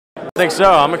I think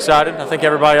so. I'm excited. I think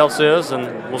everybody else is,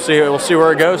 and we'll see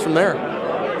where it goes from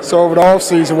there. So over the off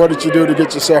season, what did you do to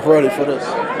get yourself ready for this?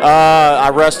 I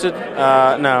rested.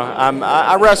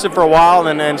 I rested for a while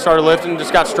and started lifting.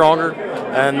 Just got stronger,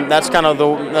 and that's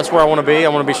that's where I want to be. I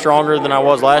want to be stronger than I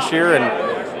was last year,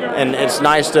 and it's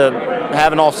nice to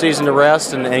have an off season to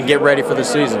rest and get ready for the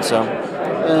season. So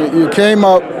you came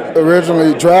up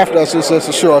originally drafted as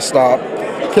a shortstop.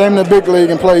 Came to the big league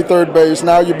and played third base.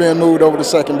 Now you're being moved over to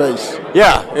second base.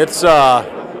 Yeah, it's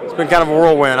been kind of a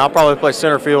whirlwind. I'll probably play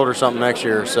center field or something next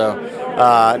year. So,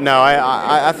 no,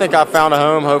 I think I found a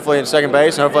home, hopefully, in second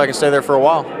base, and hopefully I can stay there for a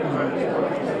while.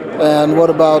 And what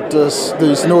about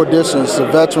these new additions, the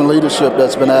veteran leadership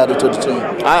that's been added to the team?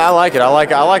 I like it. I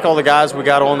like all the guys we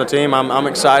got on the team. I'm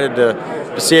excited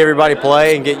to see everybody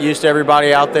play and get used to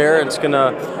everybody out there. It's going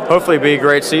to hopefully be a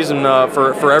great season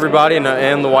for everybody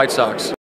and the White Sox.